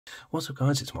What's up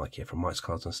guys, it's Mike here from Mike's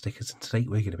Cards and Stickers, and today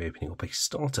we're going to be opening up a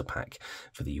starter pack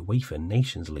for the UEFA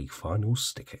Nations League Finals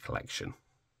sticker collection.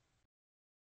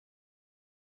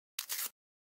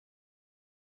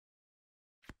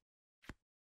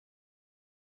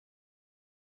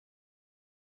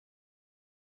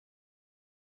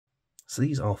 So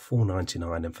these are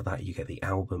 $4.99, and for that you get the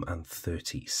album and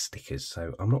 30 stickers.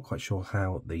 So I'm not quite sure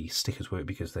how the stickers work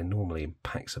because they're normally in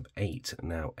packs of 8.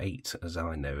 Now 8, as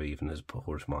I know, even as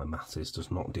poor as my maths is,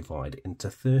 does not divide into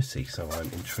 30. So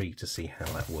I'm intrigued to see how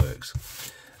that works.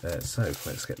 So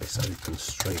let's get this open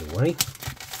straight away.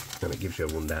 And it gives you a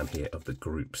rundown here of the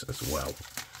groups as well.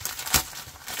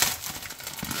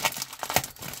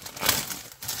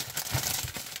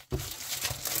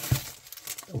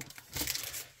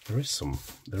 There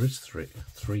is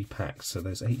three packs, so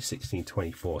there's 8, 16,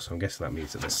 24, so I'm guessing that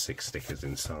means that there's 6 stickers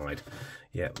inside.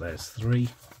 Yep, there's 3,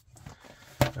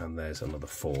 and there's another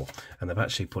 4, and they've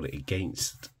actually put it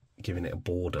against giving it a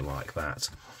border like that.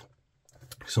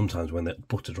 Sometimes when they're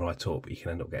buttered right up, you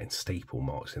can end up getting staple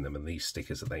marks in them, and these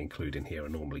stickers that they include in here are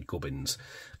normally gubbins,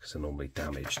 because they're normally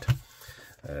damaged.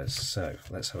 So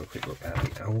let's have a quick look at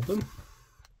the album.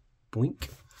 Boink.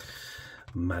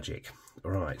 Magic.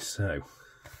 Right, so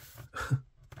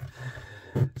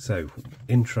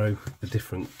intro, the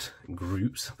different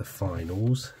groups, the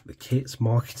finals, the kits,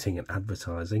 marketing and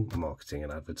advertising, marketing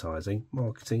and advertising,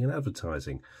 marketing and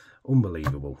advertising.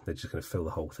 Unbelievable. They're just going to fill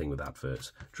the whole thing with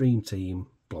adverts. Dream team,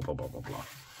 blah blah blah blah blah.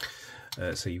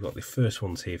 So you've got the first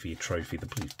ones here for your trophy, the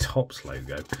Blue Tops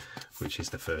logo, which is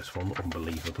the first one,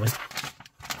 unbelievably.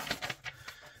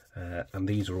 And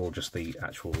these are all just the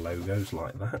actual logos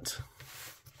like that.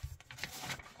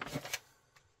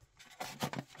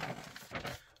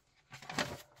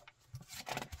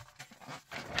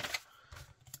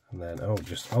 And then,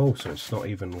 so it's not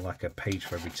even like a page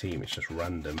for every team, it's just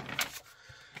random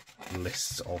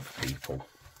lists of people.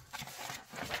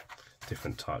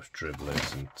 Different types,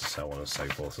 dribblers and so on and so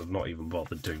forth. So I've not even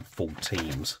bothered doing full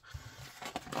teams.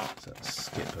 So let's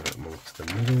skip a bit more to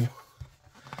the middle.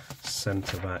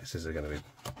 Centre backs, these are going to be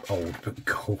old but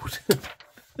gold.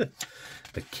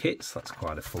 The kits, that's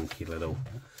quite a funky little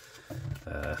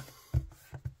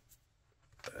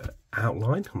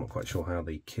outline. I'm not quite sure how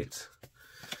the kit...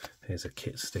 Here's a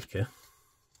kit sticker.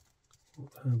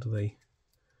 How do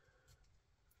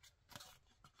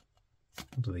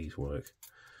these work?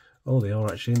 Oh, they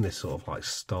are actually in this sort of like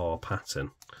star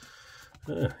pattern.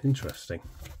 Interesting.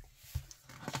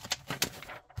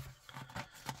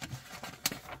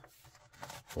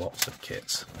 Lots of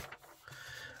kits.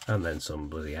 And then some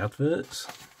bloody adverts.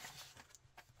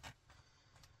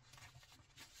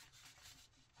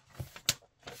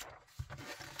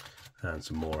 And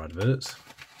some more adverts.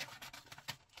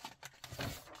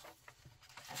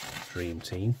 Dream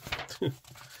team.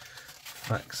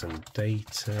 Facts and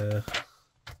data.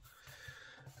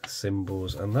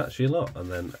 Symbols, and that's your lot. And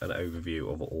then an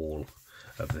overview of all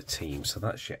of the teams. So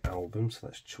that's your album. So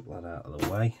let's chuck that out of the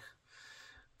way.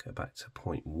 Go back to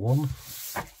point 1.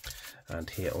 And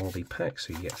here are the packs.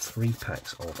 So you get 3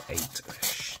 packs of 8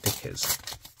 stickers.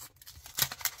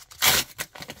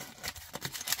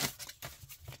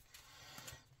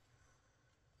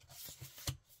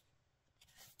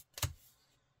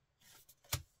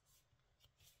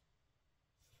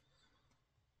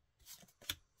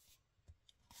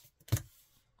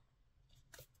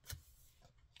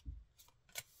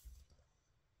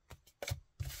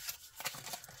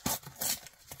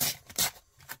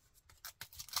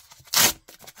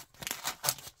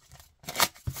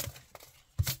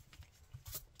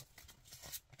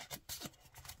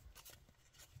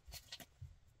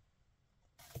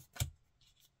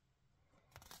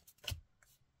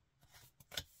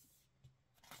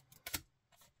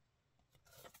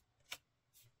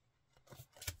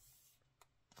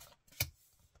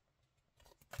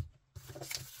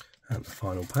 And the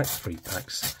final pack, 3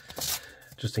 packs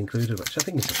just included, which I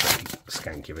think is a pretty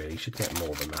skanky really. You should get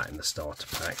more than that in the starter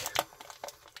pack.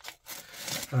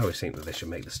 I always think that they should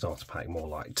make the starter pack more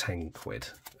like 10 quid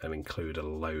and include a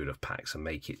load of packs and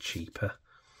make it cheaper,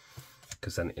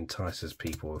 because then it entices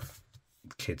people. If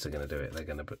kids are going to do it, they're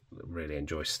going to really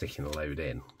enjoy sticking a load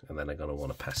in, and then they're going to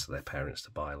want to pester their parents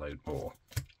to buy a load more.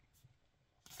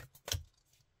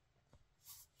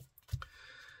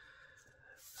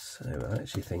 So I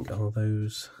actually think, are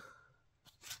those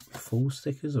full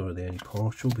stickers or are they only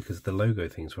partial? Because the logo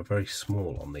things were very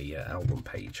small on the album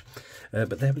page.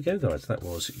 But there we go, guys. That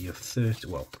was your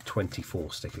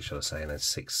 24 stickers, shall I say, and then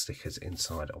 6 stickers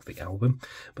inside of the album.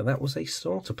 But that was a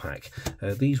starter pack.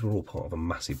 These were all part of a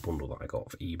massive bundle that I got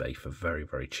off eBay for very,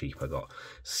 very cheap. I got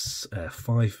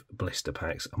 5 blister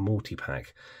packs, a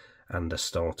multi-pack, and a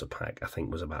starter pack. I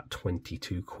think was about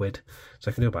 22 quid.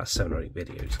 So I can do about 7 or 8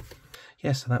 videos.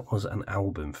 Yeah, so that was an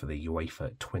album for the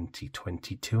UEFA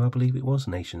 2022, I believe it was,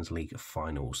 Nations League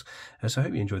Finals. So I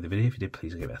hope you enjoyed the video. If you did,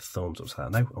 please give it a thumbs up to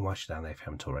that note. And whilst you're down there, if you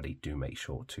haven't already, do make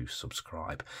sure to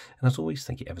subscribe. And as always,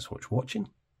 thank you ever so much for watching,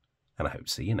 and I hope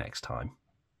to see you next time.